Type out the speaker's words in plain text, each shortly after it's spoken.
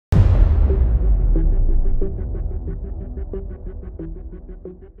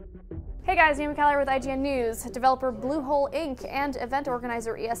Hey guys, Amy Keller with IGN News. Developer Bluehole Inc. and event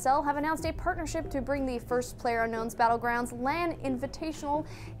organizer ESL have announced a partnership to bring the first PlayerUnknown's Battlegrounds LAN Invitational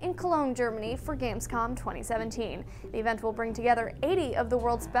in Cologne, Germany for Gamescom 2017. The event will bring together 80 of the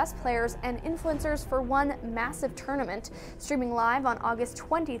world's best players and influencers for one massive tournament, streaming live on August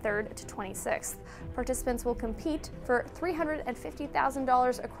 23rd to 26th. Participants will compete for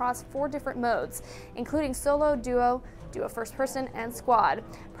 $350,000 across 4 different modes, including solo, duo first person, and squad.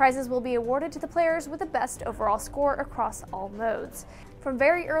 Prizes will be awarded to the players with the best overall score across all modes. From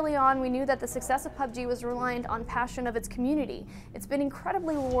very early on, we knew that the success of PUBG was reliant on passion of its community. It's been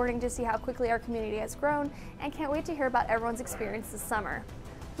incredibly rewarding to see how quickly our community has grown, and can't wait to hear about everyone's experience this summer.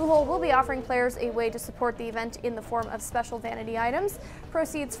 Bluehole will be offering players a way to support the event in the form of special vanity items.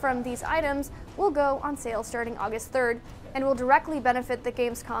 Proceeds from these items will go on sale starting August 3rd and will directly benefit the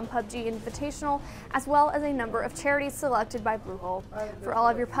Gamescom PUBG Invitational, as well as a number of charities selected by Bluehole. For all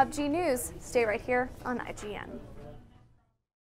of your PUBG news, stay right here on IGN.